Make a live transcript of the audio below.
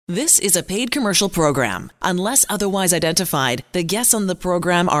This is a paid commercial program. Unless otherwise identified, the guests on the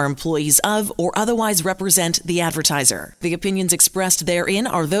program are employees of or otherwise represent the advertiser. The opinions expressed therein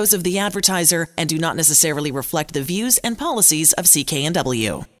are those of the advertiser and do not necessarily reflect the views and policies of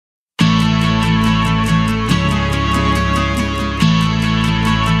CKNW.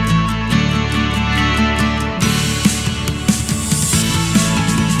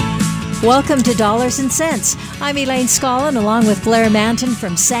 Welcome to Dollars and Cents. I'm Elaine Scollin along with Blair Manton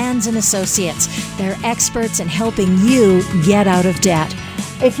from Sands & Associates. They're experts in helping you get out of debt.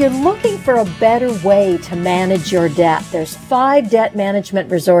 If you're looking for a better way to manage your debt, there's 5 debt management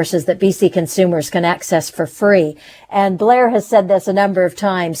resources that BC consumers can access for free. And Blair has said this a number of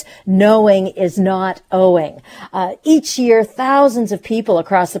times, knowing is not owing. Each year, thousands of people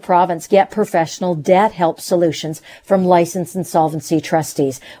across the province get professional debt help solutions from licensed insolvency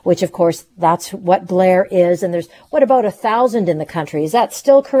trustees, which of course, that's what Blair is. And there's, what, about 1,000 in the country? Is that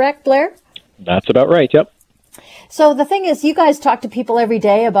still correct, Blair? That's about right, yep. So the thing is, you guys talk to people every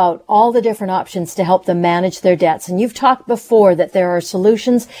day about all the different options to help them manage their debts. And you've talked before that there are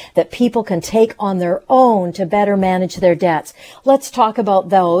solutions that people can take on their own to better manage their debts. Let's talk about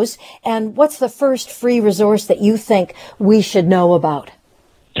those. And what's the first free resource that you think we should know about?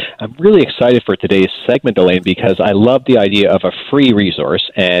 I'm really excited for today's segment, Elaine, because I love the idea of a free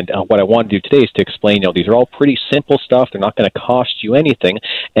resource. And what I want to do today is to explain, these are all pretty simple stuff. They're not going to cost you anything.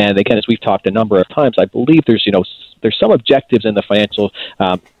 And again, as we've talked a number of times, I believe there's some objectives in the financial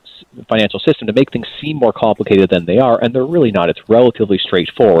system to make things seem more complicated than they are, and they're really not. It's relatively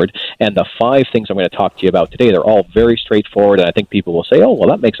straightforward, and the 5 things I'm going to talk to you about today, they're all very straightforward, and I think people will say, oh, well,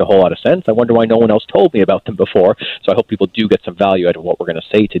 that makes a whole lot of sense. I wonder why no one else told me about them before. So I hope people do get some value out of what we're going to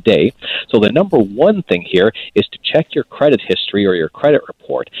say today. So the number 1 thing here is to check your credit history or your credit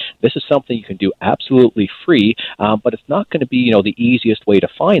report. This is something you can do absolutely free, but it's not going to be, the easiest way to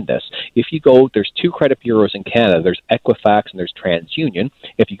find this. If you go, there's 2 credit bureaus in Canada. There's Equifax and there's TransUnion.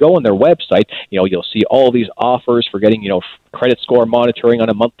 If you go on their website, you'll see all these offers for getting, credit score monitoring on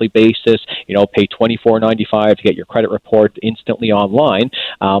a monthly basis, pay $24.95 to get your credit report instantly online.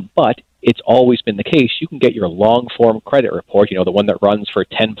 But it's always been the case. You can get your long-form credit report, the one that runs for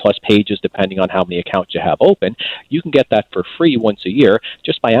 10-plus pages depending on how many accounts you have open. You can get that for free once a year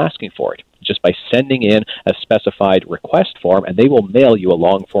just by asking for it, just by sending in a specified request form, and they will mail you a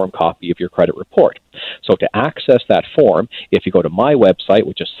long-form copy of your credit report. So to access that form, if you go to my website,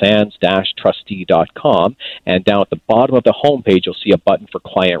 which is sands-trustee.com, and down at the bottom of the homepage, you'll see a button for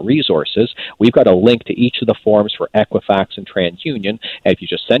client resources. We've got a link to each of the forms for Equifax and TransUnion, and if you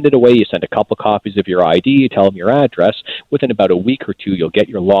just send it away, you send a couple copies of your ID, you tell them your address, within about a week or 2, you'll get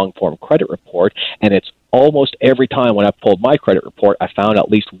your long-form credit report, and it's almost every time when I pulled my credit report, I found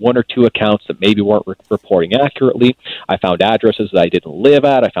at least 1 or 2 accounts that maybe weren't reporting accurately. I found addresses that I didn't live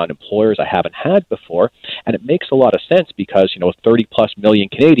at. I found employers I haven't had before. And it makes a lot of sense because, 30-plus million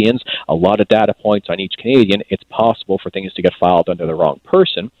Canadians, a lot of data points on each Canadian, it's possible for things to get filed under the wrong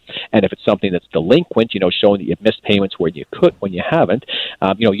person. And if it's something that's delinquent, showing that you've missed payments where you could when you haven't,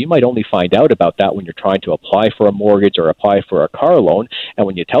 you might only find out about that when you're trying to apply for a mortgage or apply for a car loan. And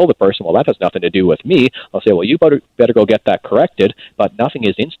when you tell the person, well, that has nothing to do with me, I'll say, well, you better go get that corrected, but nothing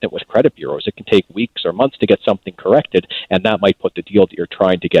is instant with credit bureaus. It can take weeks or months to get something corrected, and that might put the deal that you're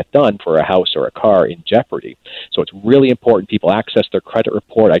trying to get done for a house or a car in jeopardy. So it's really important people access their credit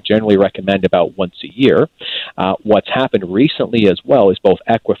report. I generally recommend about once a year. What's happened recently as well is both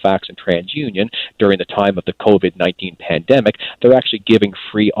Equifax and TransUnion, during the time of the COVID-19 pandemic, they're actually giving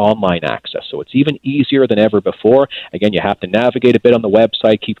free online access. So it's even easier than ever before. Again, you have to navigate a bit on the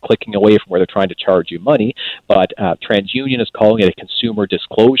website, keep clicking away from where they're trying to charge you money, but TransUnion is calling it a consumer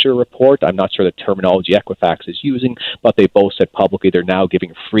disclosure report. I'm not sure the terminology Equifax is using, but they both said publicly they're now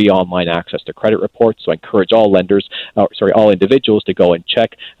giving free online access to credit reports. So I encourage all individuals to go and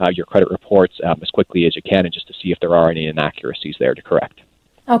check your credit reports as quickly as you can, and just to see if there are any inaccuracies there to correct.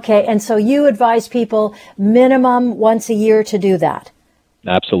 Okay, and so you advise people minimum once a year to do that?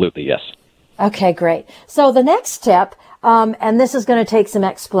 Absolutely, yes. Okay, great. So the next step, and this is going to take some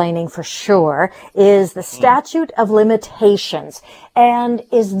explaining for sure, is the statute of limitations. And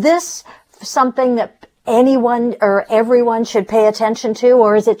is this something that anyone or everyone should pay attention to,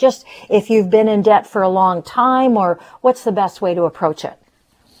 or is it just if you've been in debt for a long time, or what's the best way to approach it?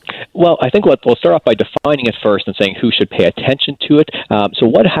 Well, I think we'll start off by defining it first and saying who should pay attention to it. So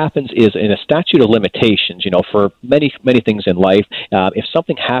what happens is, in a statute of limitations, for many things in life, if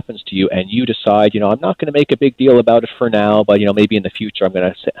something happens to you and you decide, I'm not going to make a big deal about it for now, but, maybe in the future I'm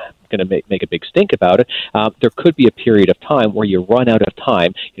going to going to make a big stink about it. There could be a period of time where you run out of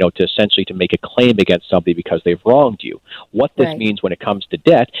time, to essentially to make a claim against somebody because they've wronged you. What this means when it comes to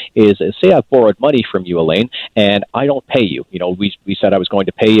debt is, say I've borrowed money from you, Elaine, and I don't pay you. We said I was going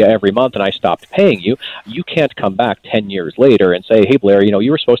to pay you every month, and I stopped paying you. You can't come back 10 years later and say, hey, Blair,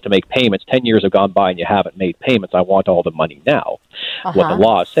 you were supposed to make payments. 10 years have gone by and you haven't made payments. I want all the money now. What the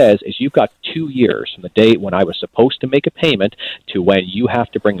law says is you've got 2 years from the date when I was supposed to make a payment to when you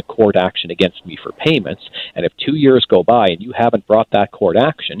have to bring the court action against me for payments. And if 2 years go by and you haven't brought that court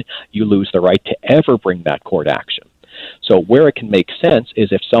action, you lose the right to ever bring that court action. So where it can make sense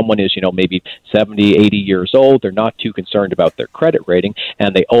is if someone is, maybe 70, 80 years old, they're not too concerned about their credit rating,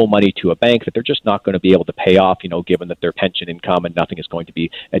 and they owe money to a bank that they're just not going to be able to pay off, given that their pension income and nothing is going to be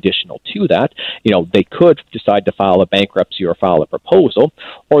additional to that. They could decide to file a bankruptcy or file a proposal,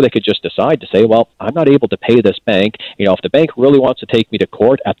 or they could just decide to say, well, I'm not able to pay this bank. If the bank really wants to take me to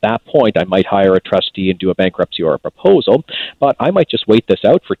court, at that point, I might hire a trustee and do a bankruptcy or a proposal, but I might just wait this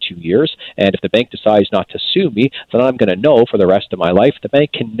out for 2 years, and if the bank decides not to sue me, then I'm going to know for the rest of my life the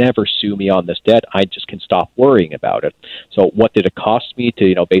bank can never sue me on this debt. I just can stop worrying about it. So what did it cost me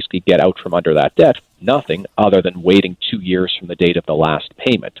to, basically get out from under that debt? Nothing other than waiting 2 years from the date of the last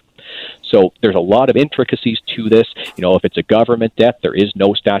payment. So there's a lot of intricacies to this. If it's a government debt, there is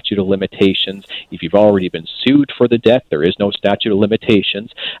no statute of limitations. If you've already been sued for the debt, there is no statute of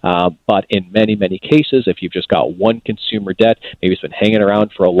limitations. But in many, many cases, if you've just got one consumer debt, maybe it's been hanging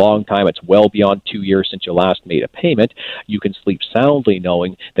around for a long time, it's well beyond 2 years since you last made a payment, you can sleep soundly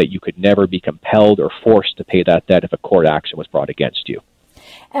knowing that you could never be compelled or forced to pay that debt if a court action was brought against you.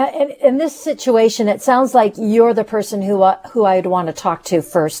 In this situation, it sounds like you're the person who I'd want to talk to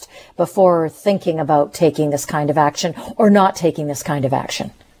first before thinking about taking this kind of action or not taking this kind of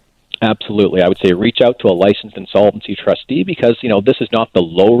action. Absolutely. I would say reach out to a licensed insolvency trustee because, this is not the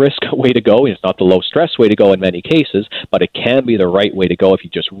low-risk way to go. It's not the low-stress way to go in many cases, but it can be the right way to go if you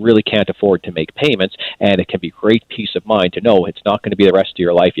just really can't afford to make payments, and it can be great peace of mind to know it's not going to be the rest of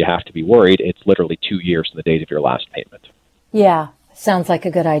your life. You have to be worried. It's literally 2 years from the date of your last payment. Yeah. Sounds like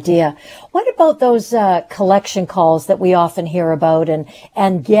a good idea. What about those collection calls that we often hear about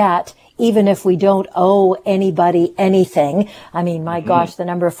and get, even if we don't owe anybody anything? I mean, my gosh, the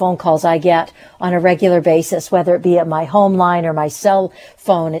number of phone calls I get on a regular basis, whether it be at my home line or my cell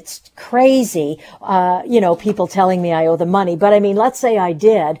phone, it's crazy. People telling me I owe them money. But I mean, let's say I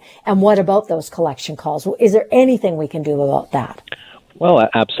did. And what about those collection calls? Is there anything we can do about that? Well,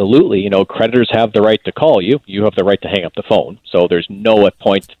 absolutely. Creditors have the right to call you. You have the right to hang up the phone. So there's no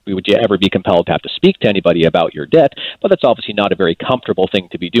point would you ever be compelled to have to speak to anybody about your debt. But that's obviously not a very comfortable thing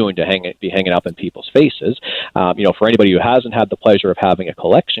to be doing, to be hanging up in people's faces. For anybody who hasn't had the pleasure of having a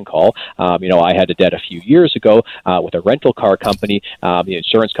collection call, I had a debt a few years ago with a rental car company. The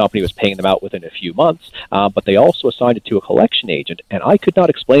insurance company was paying them out within a few months, but they also assigned it to a collection agent. And I could not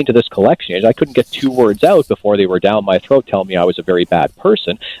explain to this collection agent. I couldn't get 2 words out before they were down my throat telling me I was a very bad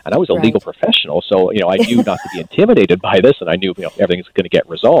person, and I was a legal professional, so I knew not to be intimidated by this, and I knew everything's going to get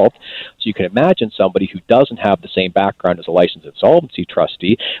resolved. So you can imagine somebody who doesn't have the same background as a licensed insolvency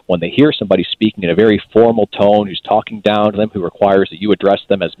trustee, when they hear somebody speaking in a very formal tone, who's talking down to them, who requires that you address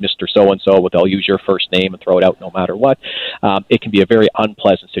them as Mr. So-and-so, they'll use your first name and throw it out no matter what, it can be a very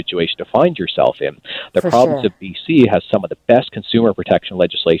unpleasant situation to find yourself in. The province of BC has some of the best consumer protection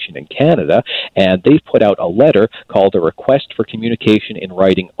legislation in Canada, and they've put out a letter called a Request for Communication in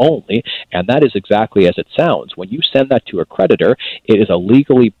Writing Only, and that is exactly as it sounds. When you send that to a creditor, it is a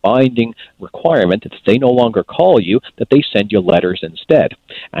legally binding requirement that if they no longer call you, that they send you letters instead.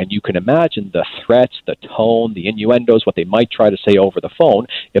 And you can imagine the threats, the tone, the innuendos, what they might try to say over the phone.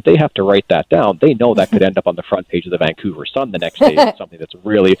 If they have to write that down, they know that could end up on the front page of the Vancouver Sun the next day. Something that's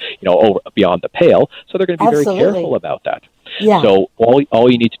really, over beyond the pale. So they're going to be very careful about that. Yeah. So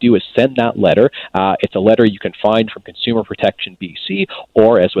all you need to do is send that letter. It's a letter you can find from Consumer Protection BC,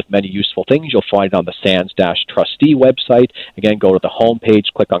 or as with many useful things, you'll find it on the SANS-Trustee website. Again, go to the homepage,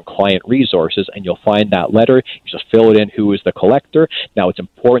 click on Client Resources, and you'll find that letter. You just fill it in, who is the collector. Now, it's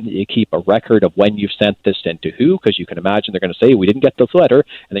important that you keep a record of when you've sent this and to who, because you can imagine they're going to say, we didn't get this letter.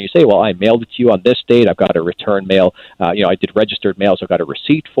 And then you say, well, I mailed it to you on this date. I've got a return mail. I did registered mail, so I've got a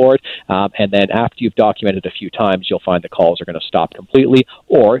receipt for it. And then after you've documented a few times, you'll find the calls are going to stop completely,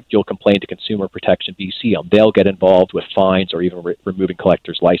 or you'll complain to Consumer Protection BC, and they'll get involved with fines or even removing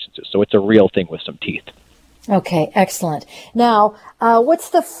collectors' licenses. So it's a real thing with some teeth. Okay, excellent. Now, what's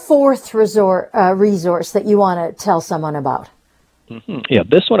the fourth resource that you want to tell someone about? Yeah,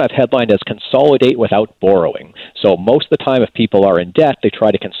 this one I've headlined as consolidate without borrowing. So most of the time, if people are in debt, they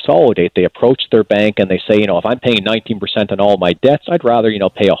try to consolidate. They approach their bank and they say, if I'm paying 19% on all my debts, I'd rather,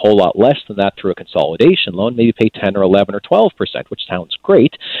 pay a whole lot less than that through a consolidation loan, maybe pay 10 or 11 or 12%, which sounds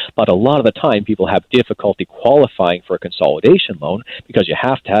great. But a lot of the time, people have difficulty qualifying for a consolidation loan because you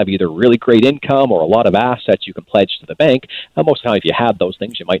have to have either really great income or a lot of assets you can pledge to the bank. And most of the time, if you have those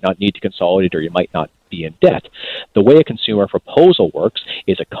things, you might not need to consolidate or you might not be in debt. The way a consumer proposal works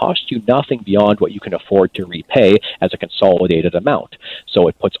is it costs you nothing beyond what you can afford to repay as a consolidated amount. So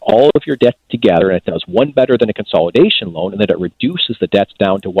it puts all of your debt together and it does one better than a consolidation loan, and then it reduces the debts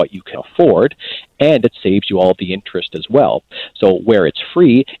down to what you can afford, and it saves you all the interest as well. So where it's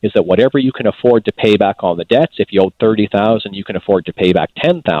free is that whatever you can afford to pay back on the debts, if you owe $30,000, you can afford to pay back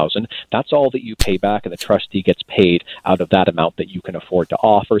 $10,000. That's all that you pay back, and the trustee gets paid out of that amount that you can afford to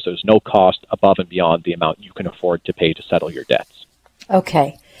offer. So there's no cost above and beyond the amount you can afford to pay to settle your debts.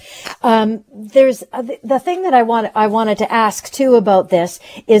 Okay. There's the thing that I wanted to ask too about this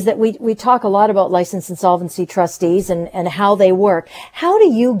is that we talk a lot about licensed insolvency trustees and how they work. How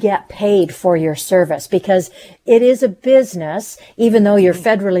do you get paid for your service? Because it is a business, even though you're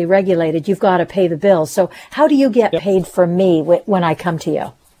federally regulated, you've got to pay the bills. So how do you get paid from me when I come to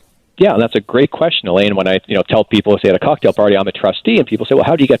you? Yeah, that's a great question, Elaine. When I tell people, say at a cocktail party, I'm a trustee, and people say, well,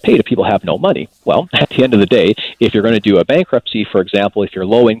 how do you get paid if people have no money? Well, at the end of the day, if you're going to do a bankruptcy, for example, if you're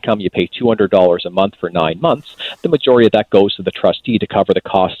low income, you pay $200 a month for 9 months, the majority of that goes to the trustee to cover the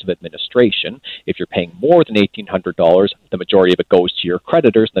cost of administration. If you're paying more than $1,800, the majority of it goes to your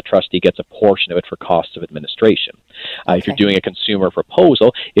creditors, and the trustee gets a portion of it for costs of administration. If you're doing a consumer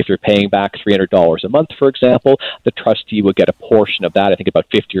proposal, if you're paying back $300 a month, for example, the trustee would get a portion of that, I think about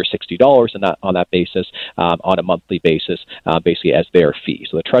 $50 or $60 on that basis, on a monthly basis, basically as their fee.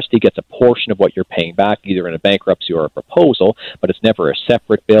 So the trustee gets a portion of what you're paying back, either in a bankruptcy or a proposal, but it's never a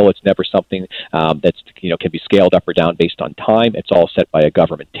separate bill. It's never something that's can be scaled up or down based on time. It's all set by a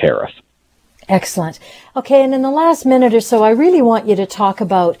government tariff. Excellent. Okay, and in the last minute or so, I really want you to talk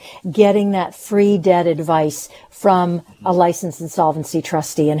about getting that free debt advice from a licensed insolvency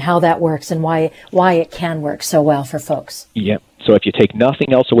trustee and how that works and why it can work so well for folks. Yep. So if you take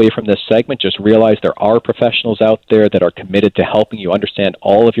nothing else away from this segment, just realize there are professionals out there that are committed to helping you understand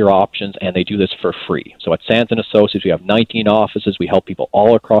all of your options, and they do this for free. So at Sands & Associates, we have 19 offices. We help people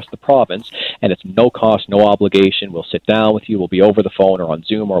all across the province, and it's no cost, no obligation. We'll sit down with you. We'll be over the phone or on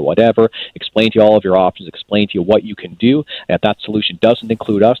Zoom or whatever, explain to you all of your options, explain to you what you can do. And if that solution doesn't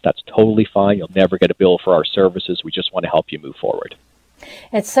include us, that's totally fine. You'll never get a bill for our services. We just want to help you move forward.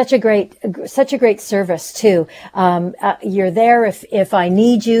 It's such a great service too. You're there if I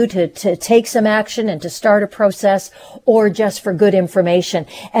need you to take some action and to start a process, or just for good information.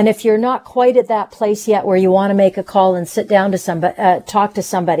 And if you're not quite at that place yet where you want to make a call and sit down to somebody, talk to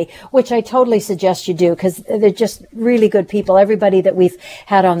somebody, which I totally suggest you do, because they're just really good people. Everybody that we've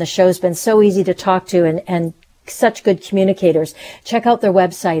had on the show has been so easy to talk to and such good communicators. Check out their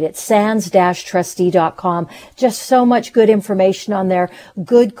website at sands-trustee.com. Just so much good information on there,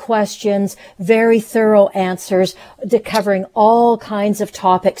 good questions, very thorough answers, covering all kinds of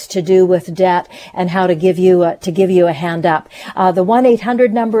topics to do with debt and how to give you a hand up. The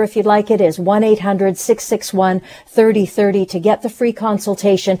 1-800 number, if you'd like it, is 1-800-661-3030 to get the free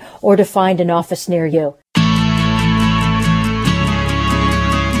consultation or to find an office near you.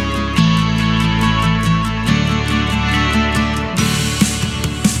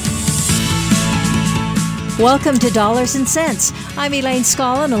 Welcome to Dollars and Cents. I'm Elaine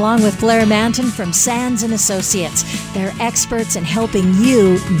Scollin, along with Blair Manton from Sands & Associates. They're experts in helping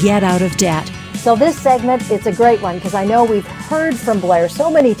you get out of debt. So this segment, it's a great one because I know we've heard from Blair so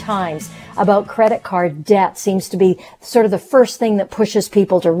many times about credit card debt. Seems to be sort of the first thing that pushes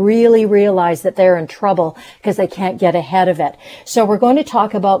people to really realize that they're in trouble because they can't get ahead of it. So we're going to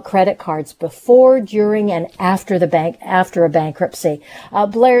talk about credit cards before, during, and after a bankruptcy.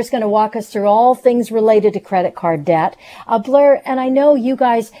 Blair's going to walk us through all things related to credit card debt. Blair, and I know you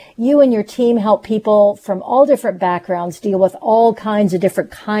and your team help people from all different backgrounds deal with all kinds of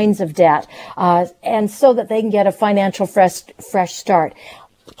different kinds of debt, and so that they can get a financial fresh start.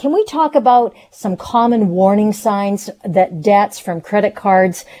 Can we talk about some common warning signs that debts from credit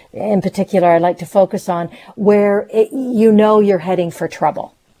cards, in particular, I'd like to focus on, where you're heading for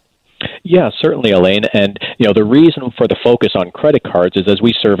trouble? Yeah, certainly, Elaine. And, the reason for the focus on credit cards is as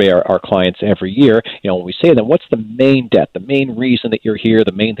we survey our clients every year, when we say to them, what's the main debt, the main reason that you're here,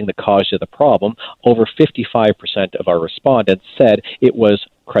 the main thing that caused you the problem, over 55% of our respondents said it was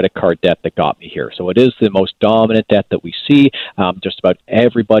credit card debt that got me here. So it is the most dominant debt that we see. Just about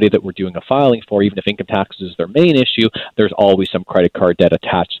everybody that we're doing a filing for, even if income taxes is their main issue, there's always some credit card debt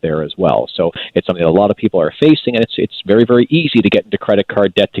attached there as well. So it's something that a lot of people are facing, and it's very, very easy to get into credit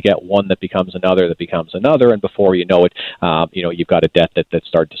card debt, to get one that becomes another, and before you know it, you've got a debt that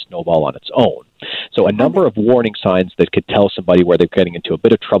started to snowball on its own. So a number of warning signs that could tell somebody where they're getting into a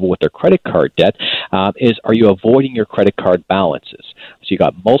bit of trouble with their credit card debt is, are you avoiding your credit card balances? So you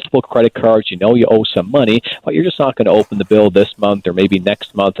got multiple credit cards, you owe some money, but you're just not going to open the bill this month or maybe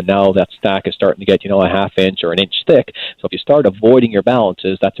next month, and now that stack is starting to get, a half inch or an inch thick. So if you start avoiding your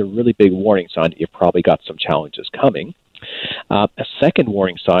balances, that's a really big warning sign that you've probably got some challenges coming. A second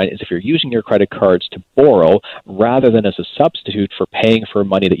warning sign is if you're using your credit cards to borrow rather than as a substitute for paying for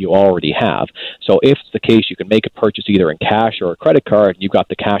money that you already have. So if it's the case you can make a purchase either in cash or a credit card, and you've got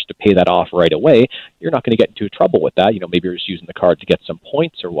the cash to pay that off right away, you're not going to get into trouble with that. Maybe you're just using the card to get some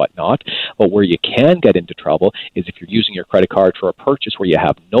points or whatnot. But where you can get into trouble is if you're using your credit card for a purchase where you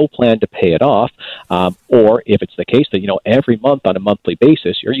have no plan to pay it off, or if it's the case that, every month on a monthly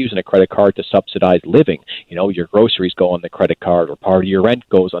basis, you're using a credit card to subsidize living. Your groceries go on the credit card, or part of your rent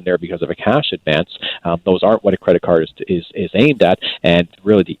goes on there because of a cash advance. Those aren't what a credit card is aimed at, and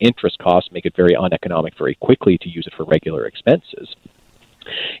really the interest costs make it very uneconomic very quickly to use it for regular expenses.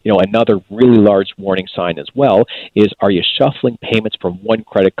 Another really large warning sign as well is, are you shuffling payments from one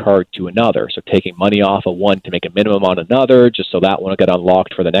credit card to another? So taking money off of one to make a minimum on another, just so that one will get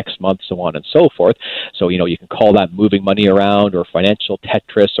unlocked for the next month, so on and so forth. So, you can call that moving money around or financial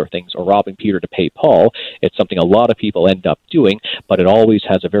Tetris or things, or robbing Peter to pay Paul. It's something a lot of people end up doing, but it always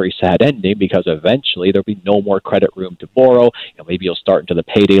has a very sad ending, because eventually there'll be no more credit room to borrow. Maybe you'll start into the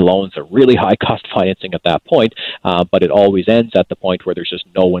payday loans, the really high cost financing at that point, but it always ends at the point where there's just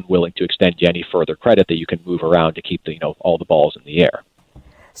no one willing to extend you any further credit that you can move around to keep all the balls in the air.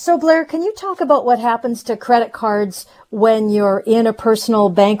 So Blair, can you talk about what happens to credit cards when you're in a personal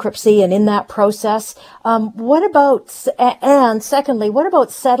bankruptcy and in that process? And secondly, what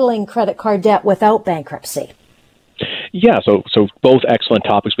about settling credit card debt without bankruptcy? Yeah, so both excellent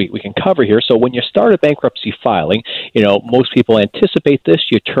topics we can cover here. So when you start a bankruptcy filing, most people anticipate this.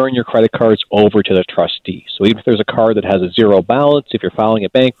 You turn your credit cards over to the trustee. So even if there's a card that has a zero balance, if you're filing a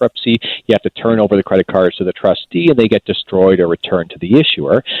bankruptcy, you have to turn over the credit cards to the trustee, and they get destroyed or returned to the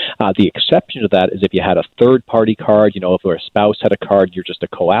issuer. The exception to that is if you had a third-party card. If a spouse had a card, you're just a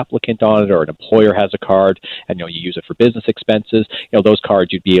co-applicant on it, or an employer has a card, and you use it for business expenses. Those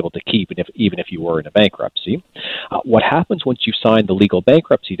cards you'd be able to keep, even if you were in a bankruptcy. What happens once you sign the legal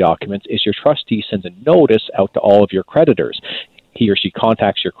bankruptcy documents is your trustee sends a notice out to all of your creditors. He or she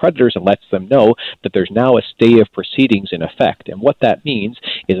contacts your creditors and lets them know that there's now a stay of proceedings in effect. And what that means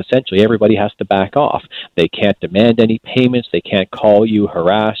is essentially everybody has to back off. They can't demand any payments. They can't call you,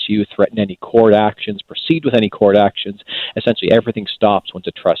 harass you, threaten any court actions, proceed with any court actions. Essentially everything stops once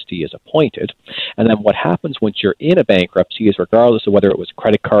a trustee is appointed. And then what happens once you're in a bankruptcy is, regardless of whether it was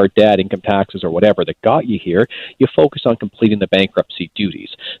credit card debt, income taxes, or whatever that got you here, you focus on completing the bankruptcy duties.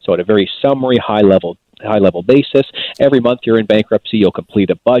 So at a very summary, high-level basis, every month you're in bankruptcy, you'll complete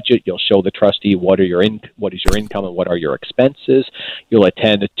a budget. You'll show the trustee what is your income and what are your expenses. You'll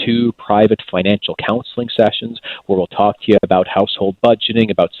attend 2 private financial counseling sessions where we'll talk to you about household budgeting,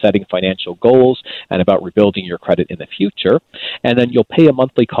 about setting financial goals, and about rebuilding your credit in the future. And then you'll pay a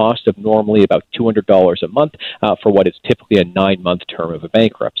monthly cost of normally about $200 a month for what is typically a 9-month term of a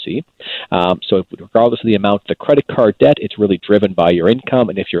bankruptcy. So regardless of the amount of the credit card debt, it's really driven by your income.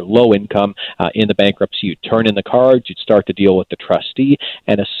 And if you're low income in the bankruptcy, you turn in the cards, you'd start to deal with the trustee,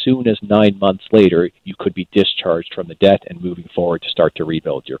 and as soon as 9 months later, you could be discharged from the debt and moving forward to start to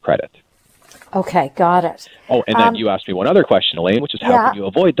rebuild your credit. Okay, got it. Oh, and then you asked me one other question, Elaine, which is how can you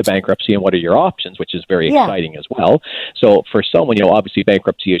avoid the bankruptcy and what are your options, which is very exciting as well. So for someone, obviously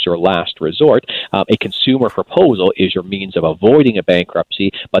bankruptcy is your last resort. A consumer proposal is your means of avoiding a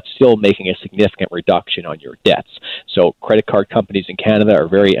bankruptcy, but still making a significant reduction on your debts. So credit card companies in Canada are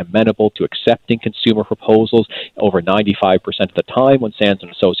very amenable to accepting consumer proposals. Over 95% of the time when Sands &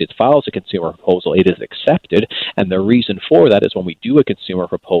 Associates files a consumer proposal, it is accepted. And the reason for that is when we do a consumer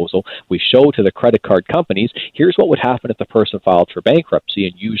proposal, we show to the credit card companies, here's what would happen if the person filed for bankruptcy,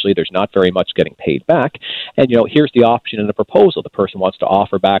 and usually there's not very much getting paid back. And, here's the option in the proposal. The person wants to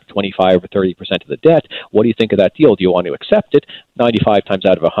offer back 25 or 30% of the debt. What do you think of that deal? Do you want to accept it? 95 times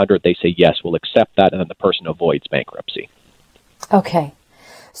out of 100, they say, yes, we'll accept that, and then the person avoids bankruptcy. Okay.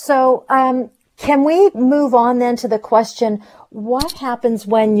 So can we move on then to the question, what happens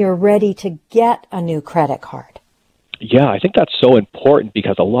when you're ready to get a new credit card? Yeah, I think that's so important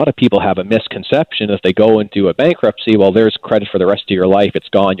because a lot of people have a misconception if they go into a bankruptcy, well, there's credit for the rest of your life, it's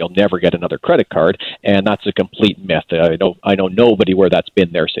gone, you'll never get another credit card, and that's a complete myth. I know nobody where that's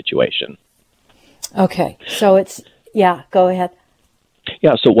been their situation. Okay, so go ahead.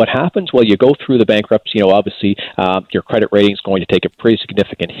 Yeah, so what happens, well, you go through the bankruptcy, obviously your credit rating is going to take a pretty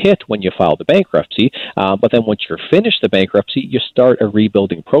significant hit when you file the bankruptcy, but then once you're finished the bankruptcy, you start a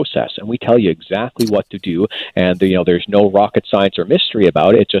rebuilding process, and we tell you exactly what to do, and there's no rocket science or mystery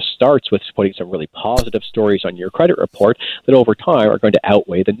about it. It just starts with putting some really positive stories on your credit report that over time are going to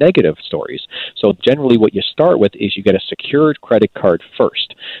outweigh the negative stories. So generally what you start with is you get a secured credit card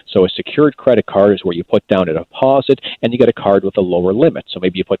first. So a secured credit card is where you put down a deposit and you get a card with a lower limit. So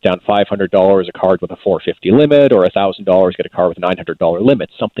maybe you put down $500, a card with a $450 limit, or $1,000, get a card with a $900 limit,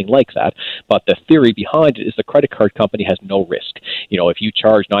 something like that. But the theory behind it is the credit card company has no risk. If you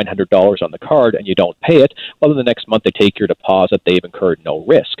charge $900 on the card and you don't pay it, well, then the next month they take your deposit, they've incurred no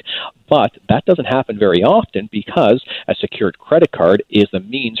risk. But that doesn't happen very often because a secured credit card is the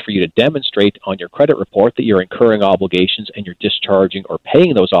means for you to demonstrate on your credit report that you're incurring obligations and you're discharging or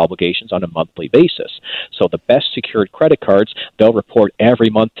paying those obligations on a monthly basis. So the best secured credit cards, they'll report every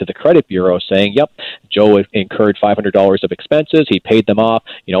month to the credit bureau saying, yep, Joe incurred $500 of expenses, he paid them off,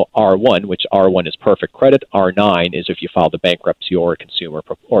 R1, which R1 is perfect credit, R9 is if you filed a bankruptcy or a consumer,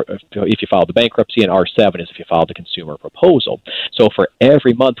 or if you filed the bankruptcy, and R7 is if you filed a consumer proposal. So for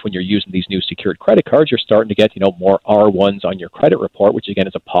every month when you're using these new secured credit cards, you're starting to get, more R1s on your credit report, which again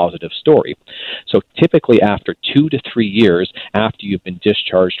is a positive story. So typically after 2 to 3 years after you've been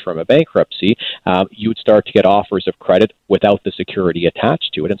discharged from a bankruptcy, you would start to get offers of credit without the security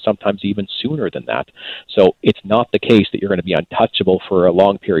attached to it, and sometimes even sooner than that. So it's not the case that you're going to be untouchable for a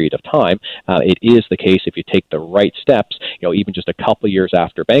long period of time. It is the case if you take the right steps, even just a couple of years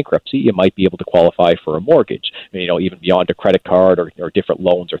after bankruptcy, you might be able to qualify for a mortgage, even beyond a credit card or different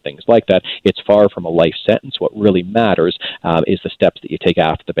loans or things like that. It's far from a life sentence. What really matters is the steps that you take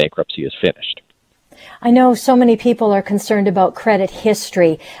after the bankruptcy is finished. I know so many people are concerned about credit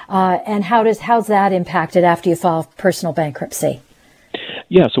history, and how's that impacted after you file personal bankruptcy?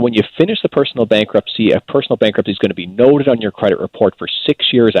 Yeah, so when you finish the personal bankruptcy, a personal bankruptcy is going to be noted on your credit report for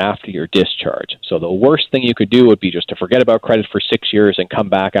 6 years after your discharge. So the worst thing you could do would be just to forget about credit for 6 years and come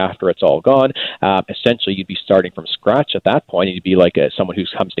back after it's all gone. Essentially, you'd be starting from scratch at that point. You'd be like someone who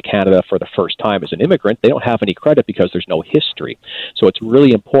comes to Canada for the first time as an immigrant. They don't have any credit because there's no history. So it's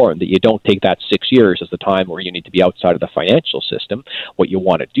really important that you don't take that 6 years as the time where you need to be outside of the financial system. What you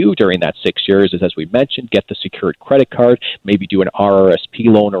want to do during that 6 years is, as we mentioned, get the secured credit card, maybe do an RRSP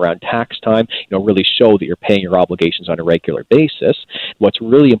loan around tax time, really show that you're paying your obligations on a regular basis. What's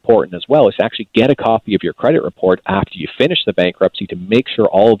really important as well is to actually get a copy of your credit report after you finish the bankruptcy to make sure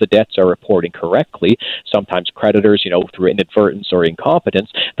all of the debts are reporting correctly. Sometimes creditors, through inadvertence or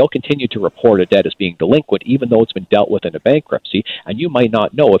incompetence, they'll continue to report a debt as being delinquent even though it's been dealt with in a bankruptcy, and you might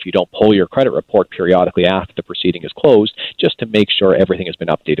not know if you don't pull your credit report periodically after the proceeding is closed just to make sure everything has been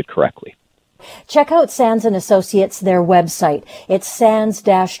updated correctly. Check out Sands & Associates, their website. It's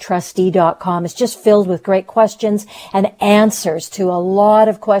sands-trustee.com. It's just filled with great questions and answers to a lot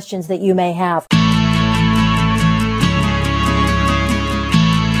of questions that you may have.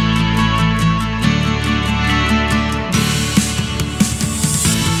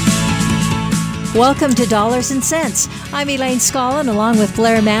 Welcome to Dollars and Cents. I'm Elaine Scollin, along with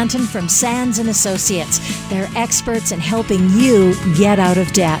Blair Manton from Sands & Associates. They're experts in helping you get out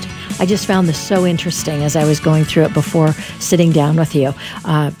of debt. I just found this so interesting as I was going through it before sitting down with you,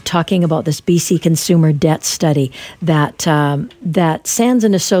 talking about this BC Consumer Debt Study that Sands &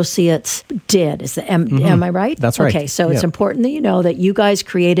 Associates did. Am I right? That's right. Okay, so it's important that you know that you guys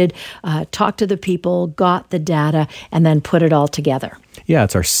created, talked to the people, got the data, and then put it all together. Yeah,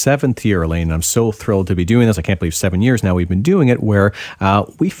 it's our 7th year, Elaine. I'm so thrilled to be doing this. I can't believe 7 years now we've been doing it, where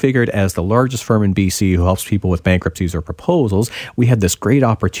we figured as the largest firm in BC who helps people with bankruptcies or proposals, we had this great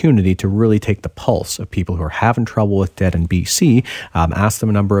opportunity to really take the pulse of people who are having trouble with debt in BC, ask them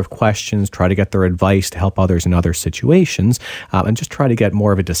a number of questions, try to get their advice to help others in other situations, and just try to get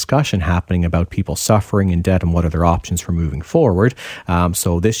more of a discussion happening about people suffering in debt and what are their options for moving forward.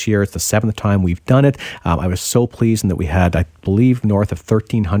 So this year, it's the 7th time we've done it. I was so pleased that we had, I believe, north north of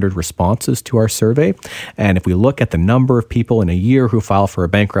 1,300 responses to our survey. And if we look at the number of people in a year who file for a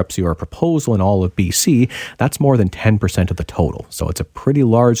bankruptcy or a proposal in all of BC, that's more than 10% of the total. So it's a pretty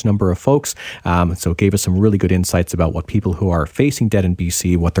large number of folks. So it gave us some really good insights about what people who are facing debt in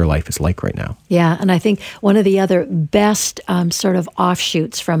BC, what their life is like right now. Yeah, and I think one of the other best sort of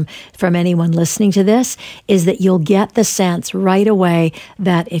offshoots from anyone listening to this is that you'll get the sense right away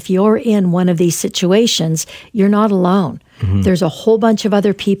that if you're in one of these situations, you're not alone. Mm-hmm. There's a whole bunch of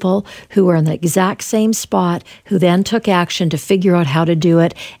other people who are in the exact same spot who then took action to figure out how to do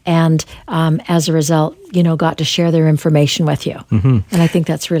it, and as a result, got to share their information with you. Mm-hmm. And I think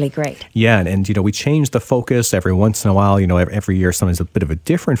that's really great. Yeah, and we change the focus every once in a while. Every year sometimes a bit of a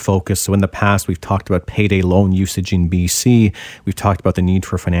different focus. So in the past, we've talked about payday loan usage in BC. We've talked about the need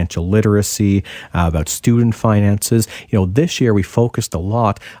for financial literacy, about student finances. This year we focused a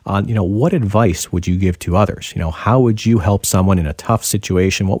lot on, what advice would you give to others? How would you help someone in a tough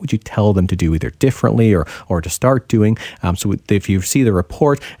situation? What would you tell them to do either differently or to start doing? So if you see the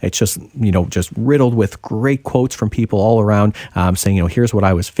report, it's just riddled with great quotes from people all around saying, here's what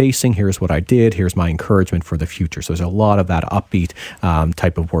I was facing, here's what I did, here's my encouragement for the future. So there's a lot of that upbeat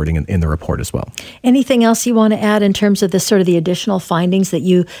type of wording in the report as well. Anything else you want to add in terms of the additional findings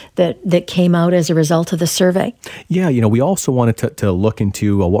that came out as a result of the survey? Yeah, we also wanted to look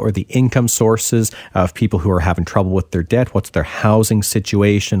into what were the income sources of people who are having trouble with their debt, what's their housing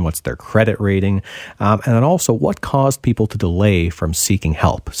situation, what's their credit rating, and then also what caused people to delay from seeking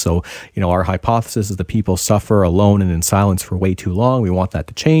help. So, our hypothesis is that people suffer alone and in silence for way too long. We want that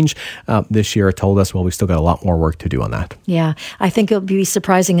to change. This year it told us, we still got a lot more work to do on that. Yeah, I think it'll be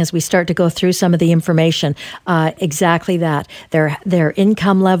surprising as we start to go through some of the information, exactly that. Their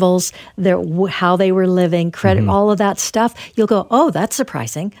income levels, how they were living, credit, all of that stuff. You'll go, oh, that's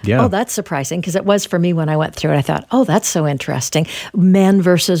surprising. Yeah. Oh, that's surprising, because it was for me when I went through it. I thought, oh, that's so interesting. Men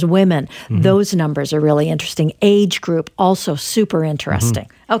versus women, those numbers are really interesting. Age group, also super interesting.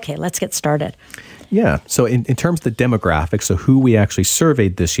 Okay, let's get started. Yeah. So in terms of the demographics, so who we actually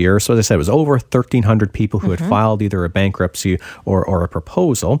surveyed this year, so as I said, it was over 1,300 people who had filed either a bankruptcy or a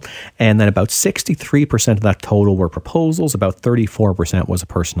proposal. And then about 63% of that total were proposals. About 34% was a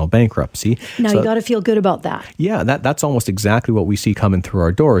personal bankruptcy. Now, you got to feel good about that. Yeah, that's almost exactly what we see coming through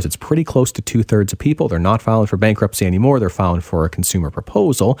our doors. It's pretty close to 2/3 of people. They're not filing for bankruptcy anymore. They're filing for a consumer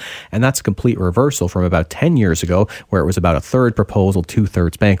proposal. And that's a complete reversal from about 10 years ago, where it was about 1/3 proposal,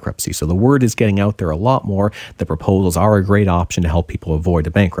 2/3 bankruptcy. So the word is getting out there a lot more. The proposals are a great option to help people avoid a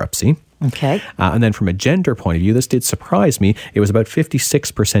bankruptcy. Okay. And then from a gender point of view, this did surprise me. It was about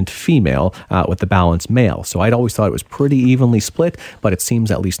 56% female with the balance male. So I'd always thought it was pretty evenly split, but it seems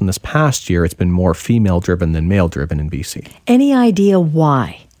at least in this past year, it's been more female-driven than male-driven in BC. Any idea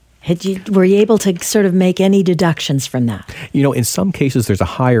why? Were you able to sort of make any deductions from that? In some cases, there's a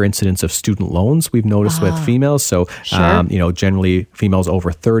higher incidence of student loans we've noticed with females. So, sure. Generally females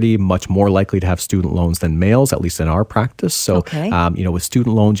over 30, much more likely to have student loans than males, at least in our practice. So, okay. With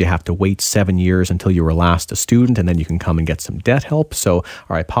student loans, you have to wait 7 years until you were last a student, and then you can come and get some debt help. So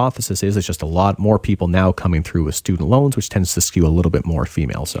our hypothesis is it's just a lot more people now coming through with student loans, which tends to skew a little bit more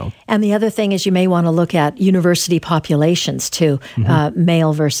female. So, and the other thing is you may want to look at university populations too,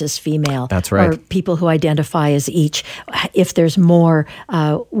 male versus female. That's right. Or people who identify as each. If there's more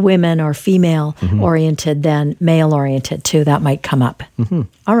women or female oriented than male oriented too, that might come up.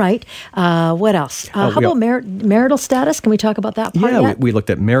 All right. What else? How about marital status? Can we talk about that part yet? We looked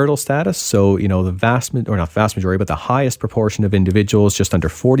at marital status. So, the not vast majority, but the highest proportion of individuals, just under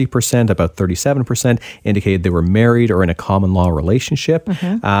 40%, about 37%, indicated they were married or in a common law relationship.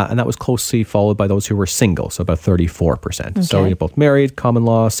 And that was closely followed by those who were single, so about 34%. Okay. So, both married, common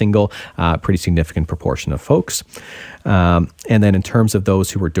law, single, pretty significant proportion of folks. And then in terms of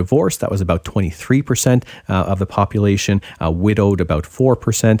those who were divorced, that was about 23% of the population, widowed about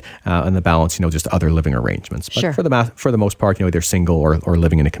 4%, and the balance, just other living arrangements. But sure. for the most part, they're single or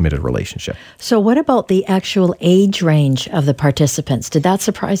living in a committed relationship. So what about the actual age range of the participants? Did that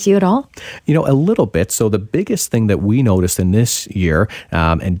surprise you at all? A little bit. So the biggest thing that we noticed in this year,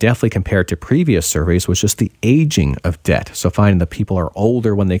 and definitely compared to previous surveys, was just the aging of debt. So finding that people are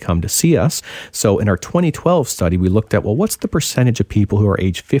older when they come to see us. So in our 2012 study, we looked at, what's the percentage of people who are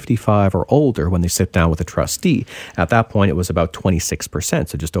age 55 or older when they sit down with a trustee? At that point, it was about 26%,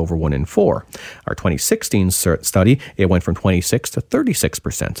 so just over 1 in 4. Our 2016 study, it went from 26 to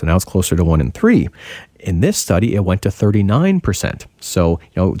 36%, so now it's closer to 1 in 3. In this study, it went to 39%. So,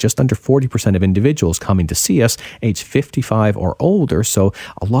 just under 40% of individuals coming to see us age 55 or older. So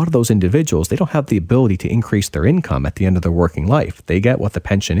a lot of those individuals, they don't have the ability to increase their income at the end of their working life. They get what the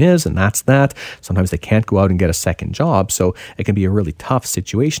pension is, and that's that. Sometimes they can't go out and get a second job. So it can be a really tough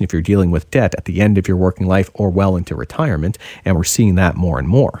situation if you're dealing with debt at the end of your working life or well into retirement. And we're seeing that more and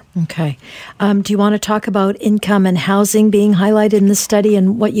more. Okay. Do you want to talk about income and housing being highlighted in the study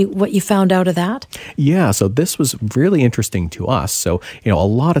and what you found out of that? Yeah. So this was really interesting to us. So, a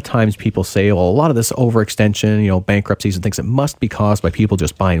lot of times people say, well, a lot of this overextension, bankruptcies and things, it must be caused by people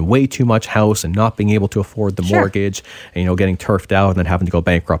just buying way too much house and not being able to afford the mortgage and, getting turfed out and then having to go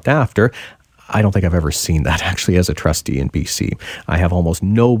bankrupt after. I don't think I've ever seen that actually as a trustee in BC. I have almost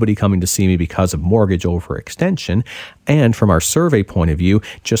nobody coming to see me because of mortgage overextension. And from our survey point of view,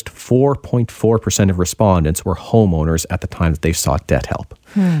 just 4.4% of respondents were homeowners at the time that they sought debt help.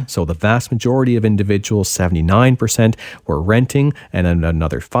 So the vast majority of individuals, 79%, were renting, and then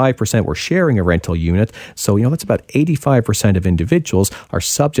another 5% were sharing a rental unit. So, that's about 85% of individuals are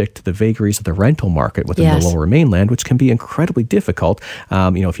subject to the vagaries of the rental market within the Lower Mainland, which can be incredibly difficult.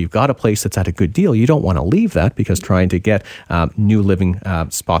 If you've got a place that's at a good deal, you don't want to leave that because trying to get new living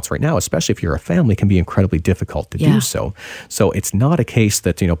spots right now, especially if you're a family, can be incredibly difficult to do so. So it's not a case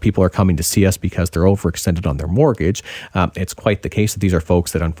that, people are coming to see us because they're overextended on their mortgage. It's quite the case that these are folks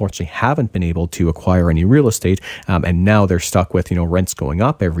that unfortunately haven't been able to acquire any real estate, and now they're stuck with, rents going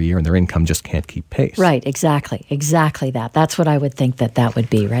up every year and their income just can't keep pace. Right, exactly that. That's what I would think that would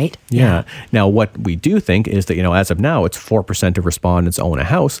be, right? Yeah. Now, what we do think is that, as of now, it's 4% of respondents own a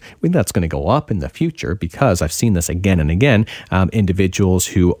house. We think that's going to go up in the future because I've seen this again and again. Individuals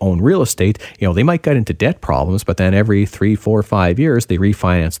who own real estate, they might get into debt problems, but then every 3, 4, 5 years, they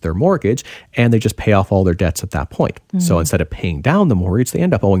refinance their mortgage and they just pay off all their debts at that point. So instead of paying down the mortgage, they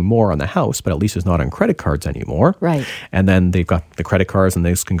end up owing more on the house, but at least it's not on credit cards anymore. Right. And then they've got the credit cards and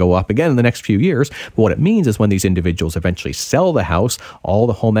these can go up again in the next few years. But what it means is when these individuals eventually sell the house, all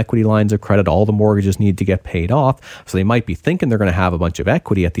the home equity lines of credit, all the mortgages need to get paid off. So they might be thinking they're going to have a bunch of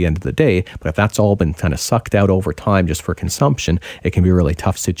equity at the end of the day, but if that's all been kind of sucked out over time just for consumption, it can be a really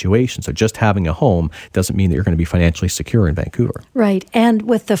tough situation. So just having a home doesn't mean that you're going to be financially secure in Vancouver. Right. And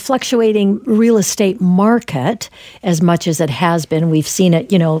with the fluctuating real estate market, as much as it has been, we've seen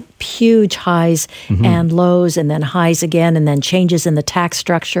it, huge highs and lows and then highs again and then changes in the tax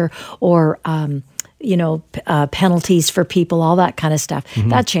structure or, penalties for people, all that kind of stuff.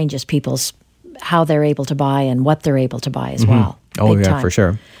 That changes people's, how they're able to buy and what they're able to buy as well. Oh, Big yeah, time. for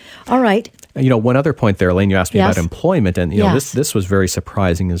sure. All right. One other point there, Elaine, you asked me about employment, and this was very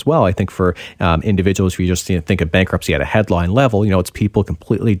surprising as well. I think for individuals, if you just think of bankruptcy at a headline level, it's people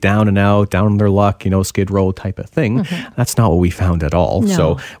completely down and out, down on their luck, Skid Row type of thing. That's not what we found at all. No.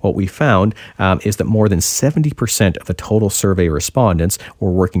 So what we found is that more than 70% of the total survey respondents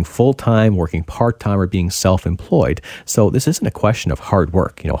were working full-time, working part-time, or being self-employed. So this isn't a question of hard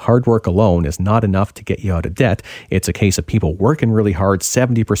work. Hard work alone is not enough to get you out of debt. It's a case of people working really hard,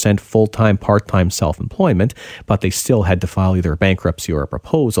 70% full-time, part-time self-employment, but they still had to file either a bankruptcy or a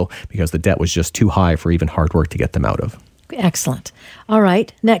proposal because the debt was just too high for even hard work to get them out of. Excellent. All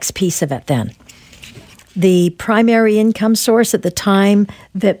right, next piece of it then. The primary income source at the time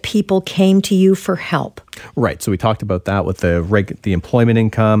that people came to you for help. Right. So we talked about that with the employment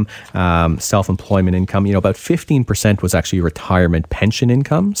income, self-employment income. About 15% was actually retirement pension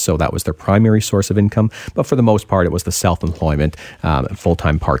income. So that was their primary source of income. But for the most part, it was the self-employment,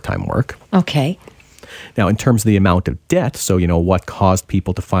 full-time, part-time work. Okay. Now, in terms of the amount of debt, so, what caused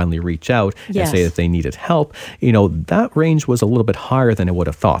people to finally reach out and say that they needed help, that range was a little bit higher than I would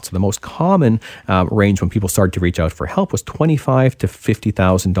have thought. So the most common range when people started to reach out for help was $25,000 to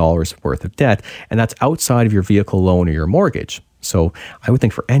 $50,000 worth of debt, and that's outside of your vehicle loan or your mortgage. So I would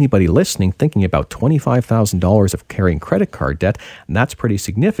think for anybody listening, thinking about $25,000 of carrying credit card debt, and that's pretty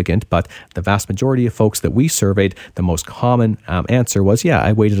significant. But the vast majority of folks that we surveyed, the most common answer was,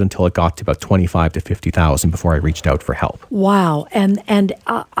 I waited until it got to about $25,000 to $50,000 before I reached out for help. Wow. And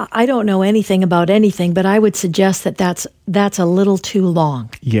I don't know anything about anything, but I would suggest that that's a little too long.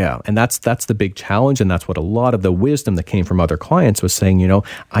 Yeah, and that's the big challenge, and that's what a lot of the wisdom that came from other clients was saying,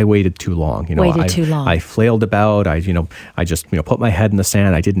 I waited too long. Too long. I flailed about, I just put my head in the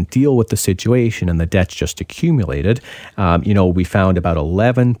sand. I didn't deal with the situation, and the debts just accumulated. We found about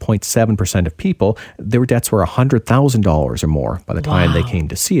 11.7% of people, their debts were $100,000 or more by the time they came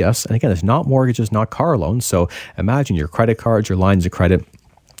to see us. And again, it's not mortgages, not car loans. So imagine your credit cards, your lines of credit,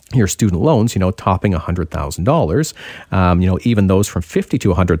 your student loans, topping $100,000. Even those from $50,000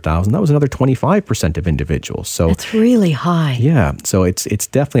 to $100,000, that was another 25% of individuals. So it's really high. Yeah. So it's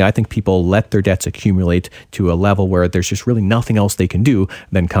definitely, I think people let their debts accumulate to a level where there's just really nothing else they can do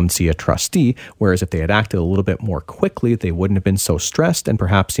than come see a trustee. Whereas if they had acted a little bit more quickly, they wouldn't have been so stressed, and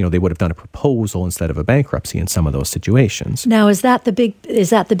perhaps, they would have done a proposal instead of a bankruptcy in some of those situations. Now, is that the big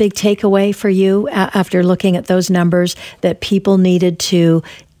takeaway for you after looking at those numbers, that people needed to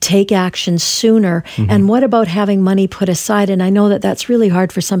take action sooner? Mm-hmm. And what about having money put aside? And I know that that's really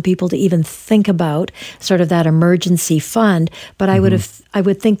hard for some people to even think about, sort of that emergency fund, but I would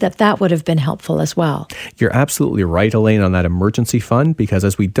think that would have been helpful as well. You're absolutely right, Elaine, on that emergency fund, because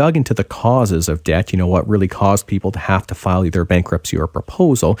as we dug into the causes of debt, what really caused people to have to file either bankruptcy or a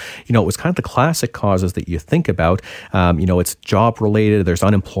proposal, it was kind of the classic causes that you think about. It's job related, there's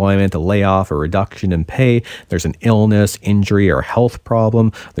unemployment, a layoff, a reduction in pay, there's an illness, injury, or health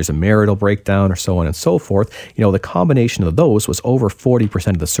problem, there's a marital breakdown, or so on and so forth. The combination of those was over 40%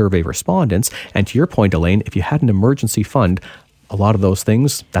 of the survey respondents. And to your point, Elaine, if you had an emergency fund, a lot of those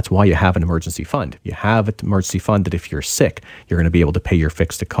things, that's why you have an emergency fund. You have an emergency fund that if you're sick, you're going to be able to pay your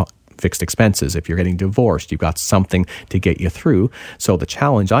fixed expenses. If you're getting divorced, you've got something to get you through. So the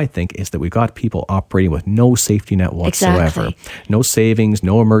challenge, I think, is that we've got people operating with no safety net whatsoever. Exactly. No savings,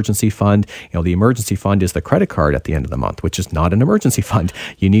 no emergency fund. The emergency fund is the credit card at the end of the month, which is not an emergency fund.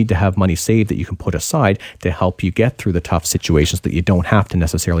 You need to have money saved that you can put aside to help you get through the tough situations that you don't have to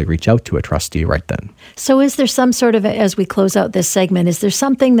necessarily reach out to a trustee right then. So is there some sort of, as we close out this segment, is there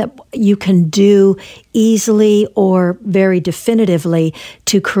something that you can do easily or very definitively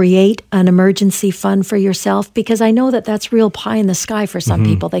to create an emergency fund for yourself? Because I know that that's real pie in the sky for some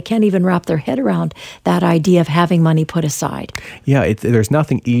people. They can't even wrap their head around that idea of having money put aside. Yeah, there's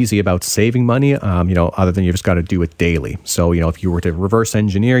nothing easy about saving money, other than you just got to do it daily. So, if you were to reverse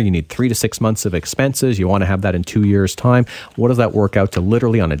engineer, you need 3 to 6 months of expenses. You want to have that in 2 years' time. What does that work out to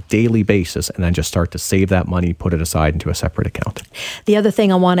literally on a daily basis? And then just start to save that money, put it aside into a separate account. The other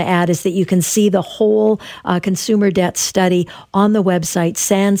thing I want to add is that you can see the whole consumer debt study on the website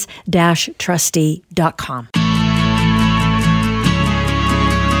sands-trustee.com.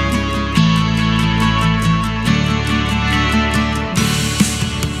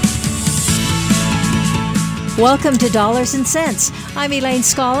 Welcome to Dollars and Cents. I'm Elaine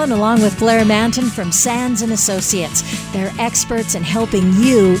Scollin, along with Blair Manton from Sands & Associates. They're experts in helping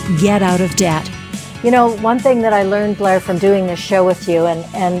you get out of debt. One thing that I learned, Blair, from doing this show with you,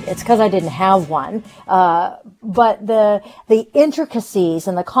 and it's because I didn't have one, but the intricacies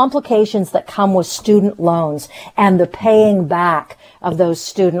and the complications that come with student loans and the paying back of those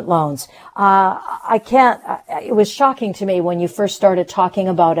student loans. It was shocking to me when you first started talking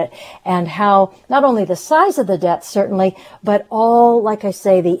about it, and how not only the size of the debt, certainly, but all, like I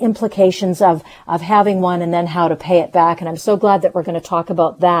say, the implications of having one and then how to pay it back. And I'm so glad that we're going to talk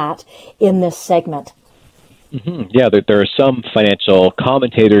about that in this segment. Mm-hmm. Yeah, there are some financial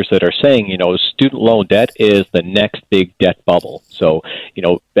commentators that are saying, student loan debt is the next big debt bubble. So,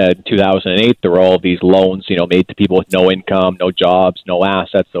 in 2008, there were all these loans, made to people with no income, no jobs, no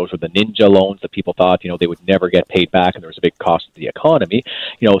assets. Those were the ninja loans that people thought, they would never get paid back, and there was a big cost to the economy.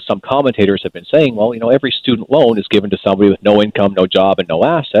 Some commentators have been saying, well, every student loan is given to somebody with no income, no job, and no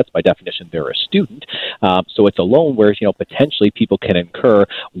assets. By definition, they're a student. So it's a loan where, potentially people can incur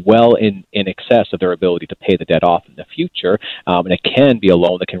well in excess of their ability to pay the debt off in the future, and it can be a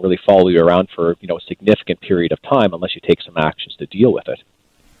loan that can really follow you around for a significant period of time unless you take some actions to deal with it.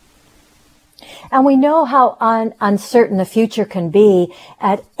 And we know how uncertain the future can be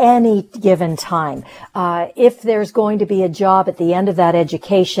at any given time. If there's going to be a job at the end of that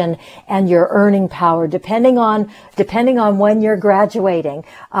education and your earning power, depending on when you're graduating,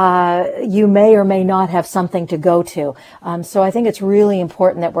 you may or may not have something to go to. So I think it's really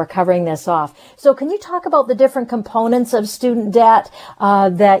important that we're covering this off. So can you talk about the different components of student debt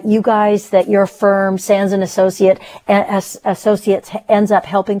that your firm, Sands & Associates, ends up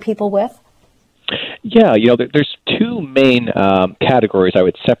helping people with? Yeah, there's two main categories I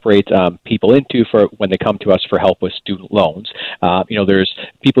would separate people into for when they come to us for help with student loans. There's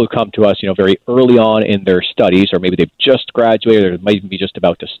people who come to us, very early on in their studies, or maybe they've just graduated, or might be just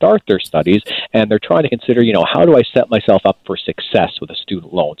about to start their studies, and they're trying to consider, how do I set myself up for success with a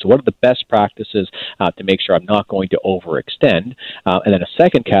student loan? So what are the best practices to make sure I'm not going to overextend? And then a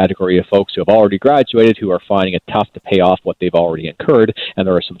second category of folks who have already graduated, who are finding it tough to pay off what they've already incurred, and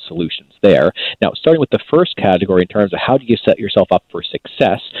there are some solutions there. Now, starting with the first category in terms of how do you set yourself up for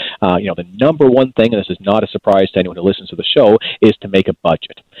success, The number one thing, and this is not a surprise to anyone who listens to the show, is to make a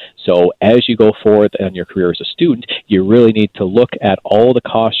budget. So as you go forward in your career as a student, you really need to look at all the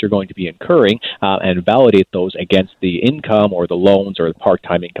costs you're going to be incurring and validate those against the income or the loans or the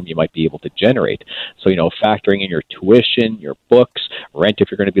part-time income you might be able to generate. So, factoring in your tuition, your books, rent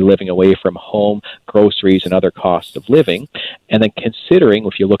if you're going to be living away from home, groceries and other costs of living, and then considering,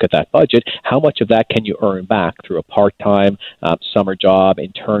 if you look at that budget, how much of that can you earn back through a part-time, summer job,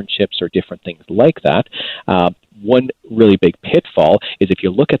 internships, or different things like that. One really big pitfall is if you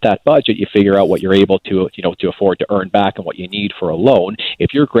look at that budget, you figure out what you're able to afford to earn back and what you need for a loan.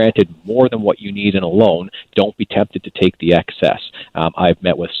 If you're granted more than what you need in a loan, don't be tempted to take the excess. I've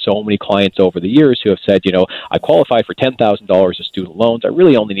met with so many clients over the years who have said, I qualify for $10,000 of student loans. I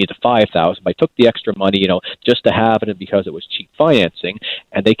really only need the $5,000. I took the extra money, just to have it and because it was cheap financing,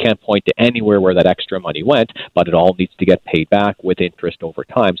 and they can't point to anywhere where that extra money went, but it all needs to get paid back with interest over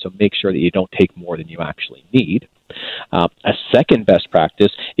time. So make sure that you don't take more than you actually need. A second best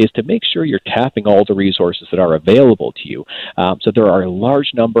practice is to make sure you're tapping all the resources that are available to you. So there are a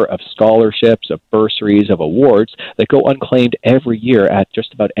large number of scholarships, of bursaries, of awards that go unclaimed every year at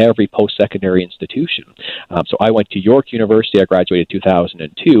just about every post-secondary institution. So I went to York University. I graduated in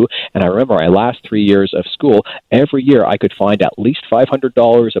 2002, and I remember my last 3 years of school, every year I could find at least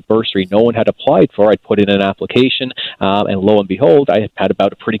 $500 of bursary no one had applied for. I'd put in an application, and lo and behold, I had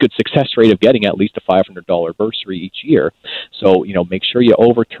about a pretty good success rate of getting at least a $500 bursary each year. So, make sure you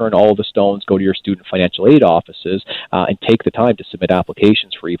overturn all the stones, go to your student financial aid offices, and take the time to submit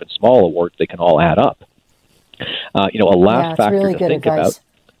applications for even small awards. They can all add up. A last factor really to think about.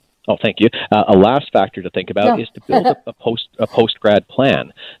 Oh, thank you. A last factor to think about is to build a post-grad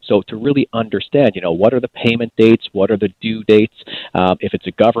plan. So to really understand, what are the payment dates? What are the due dates? If it's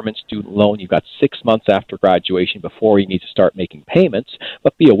a government student loan, you've got 6 months after graduation before you need to start making payments,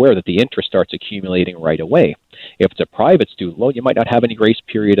 but be aware that the interest starts accumulating right away. If it's a private student loan, you might not have any grace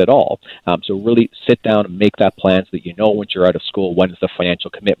period at all. So really sit down and make that plan so that you know once you're out of school, when is the financial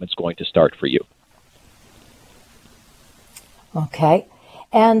commitments going to start for you. Okay.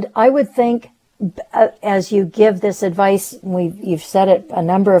 And I would think, as you give this advice, you've said it a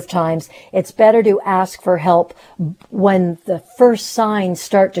number of times, it's better to ask for help when the first signs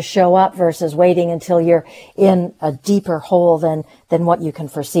start to show up versus waiting until you're in a deeper hole than what you can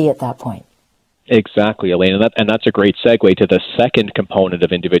foresee at that point. Exactly, Elaine, and that's a great segue to the second component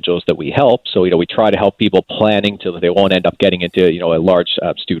of individuals that we help. So, we try to help people planning so that they won't end up getting into, a large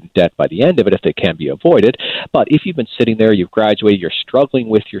student debt by the end of it if it can be avoided. But if you've been sitting there, you've graduated, you're struggling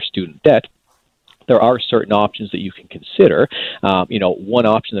with your student debt, there are certain options that you can consider. One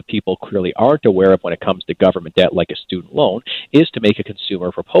option that people clearly aren't aware of when it comes to government debt, like a student loan, is to make a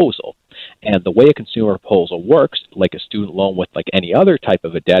consumer proposal. And the way a consumer proposal works, like a student loan with like any other type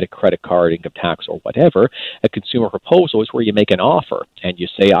of a debt, a credit card, income tax, or whatever, a consumer proposal is where you make an offer and you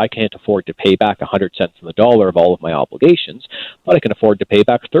say, I can't afford to pay back 100 cents on the dollar of all of my obligations, but I can afford to pay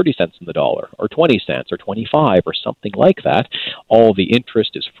back 30 cents on the dollar, or 20 cents, or 25, or something like that. All the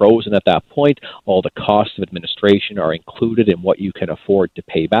interest is frozen at that point. All the costs of administration are included in what you can afford to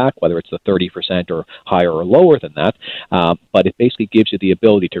pay back, whether it's the 30% or higher or lower than that. But it basically gives you the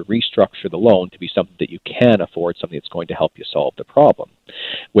ability to restructure the loan to be something that you can afford, something that's going to help you solve the problem.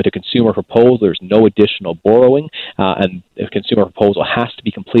 With a consumer proposal, there's no additional borrowing, and a consumer proposal has to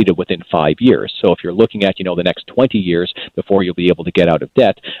be completed within 5 years. So if you're looking at, the next 20 years before you'll be able to get out of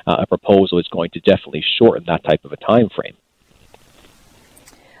debt, a proposal is going to definitely shorten that type of a time frame.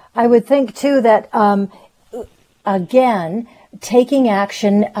 I would think, too, that, again, taking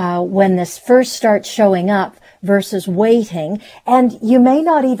action when this first starts showing up versus waiting, and you may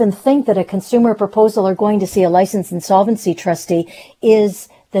not even think that a consumer proposal or going to see a licensed insolvency trustee is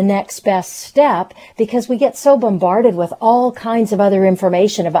the next best step, because we get so bombarded with all kinds of other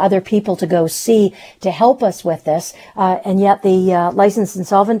information of other people to go see to help us with this, and yet the licensed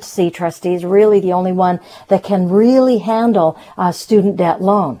insolvency trustee is really the only one that can really handle a student debt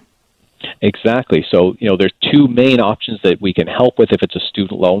loan. Exactly. So, there's two main options that we can help with if it's a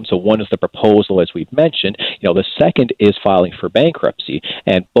student loan. So one is the proposal, as we've mentioned. The second is filing for bankruptcy.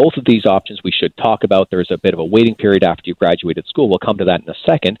 And both of these options we should talk about. There's a bit of a waiting period after you graduated school. We'll come to that in a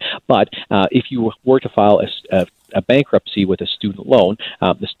second. But if you were to file a a bankruptcy with a student loan,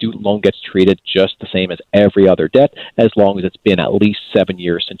 the student loan gets treated just the same as every other debt, as long as it's been at least 7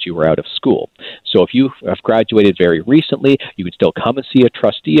 years since you were out of school. So if you have graduated very recently, you can still come and see a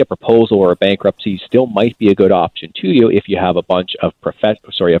trustee. A proposal or a bankruptcy still might be a good option to you if you have a bunch of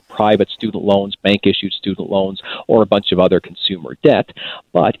private student loans, bank-issued student loans, or a bunch of other consumer debt.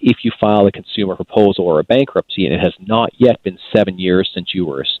 But if you file a consumer proposal or a bankruptcy and it has not yet been 7 years since you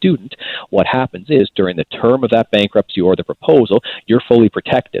were a student, what happens is during the term of that bankruptcy or the proposal, you're fully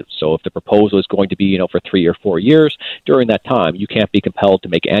protected. So if the proposal is going to be, for 3 or 4 years, during that time, you can't be compelled to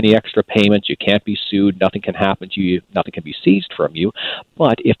make any extra payments. You can't be sued. Nothing can happen to you. Nothing can be seized from you.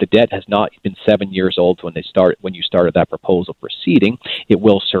 But if the debt has not been 7 years old when you started that proposal proceeding, it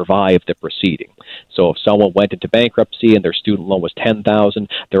will survive the proceeding. So if someone went into bankruptcy and their student loan was $10,000,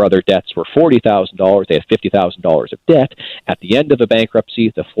 their other debts were $40,000, they had $50,000 of debt, at the end of the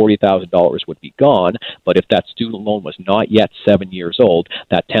bankruptcy, the $40,000 would be gone. But if that student loan was not yet 7 years old,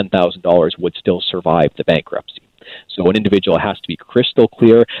 that $10,000 would still survive the bankruptcy. So an individual has to be crystal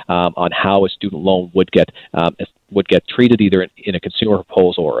clear on how a student loan would get treated either in a consumer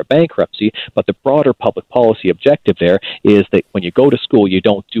proposal or a bankruptcy. But the broader public policy objective there is that when you go to school, you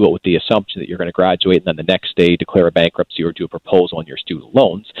don't do it with the assumption that you're going to graduate and then the next day declare a bankruptcy or do a proposal on your student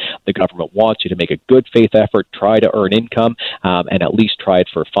loans. The government wants you to make a good faith effort, try to earn income, and at least try it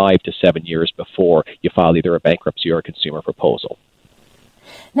for 5 to 7 years before you file either a bankruptcy or a consumer proposal.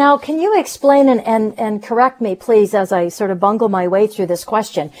 Now, can you explain and correct me, please, as I sort of bungle my way through this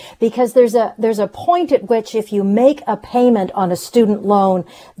question? Because there's a point at which if you make a payment on a student loan,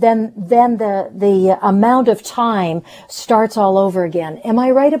 then the amount of time starts all over again. Am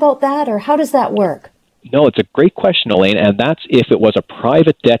I right about that, or how does that work? No, it's a great question, Elaine, and that's if it was a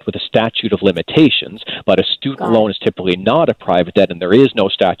private debt with a statute of limitations, but a student loan is typically not a private debt and there is no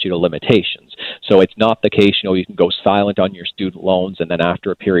statute of limitations. So it's not the case, you can go silent on your student loans and then after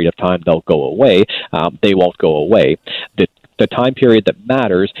a period of time they'll go away. They won't go away. The time period that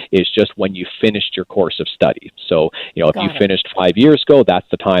matters is just when you finished your course of study. So, if you finished 5 years ago, that's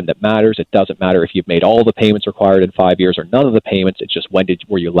the time that matters. It doesn't matter if you've made all the payments required in 5 years or none of the payments. It's just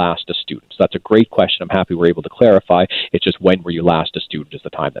were you last a student? So that's a great question. I'm happy we're able to clarify. It's just when were you last a student is the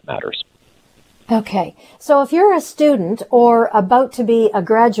time that matters. Okay. So if you're a student or about to be a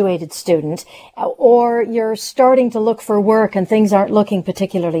graduated student, or you're starting to look for work and things aren't looking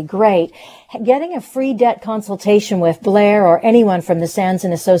particularly great, getting a free debt consultation with Blair or anyone from the Sands &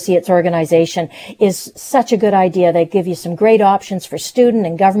 Associates organization is such a good idea. They give you some great options for student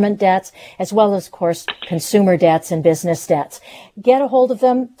and government debts, as well as, of course, consumer debts and business debts. Get a hold of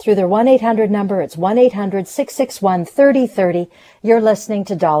them through their 1-800 number. It's 1-800-661-3030. You're listening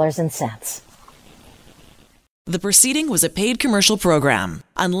to Dollars and Cents. The proceeding was a paid commercial program.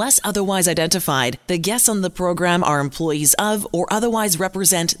 Unless otherwise identified, the guests on the program are employees of or otherwise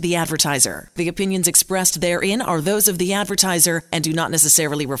represent the advertiser. The opinions expressed therein are those of the advertiser and do not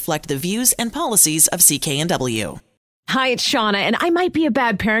necessarily reflect the views and policies of CKNW. Hi, it's Shauna, and I might be a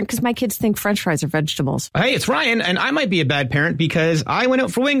bad parent because my kids think French fries are vegetables. Hey, it's Ryan, and I might be a bad parent because I went out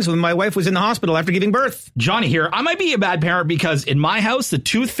for wings when my wife was in the hospital after giving birth. Johnny here. I might be a bad parent because in my house, the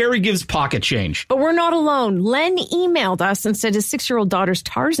tooth fairy gives pocket change. But we're not alone. Len emailed us and said his 6-year-old daughter's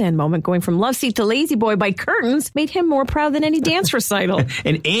Tarzan moment going from love seat to lazy boy by curtains made him more proud than any dance recital.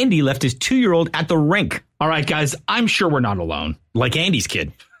 And Andy left his 2-year-old at the rink. All right, guys, I'm sure we're not alone. Like Andy's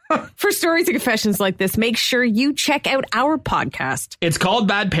kid. For stories and confessions like this, make sure you check out our podcast. It's called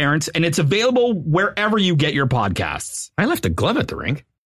Bad Parents, and it's available wherever you get your podcasts. I left a glove at the rink.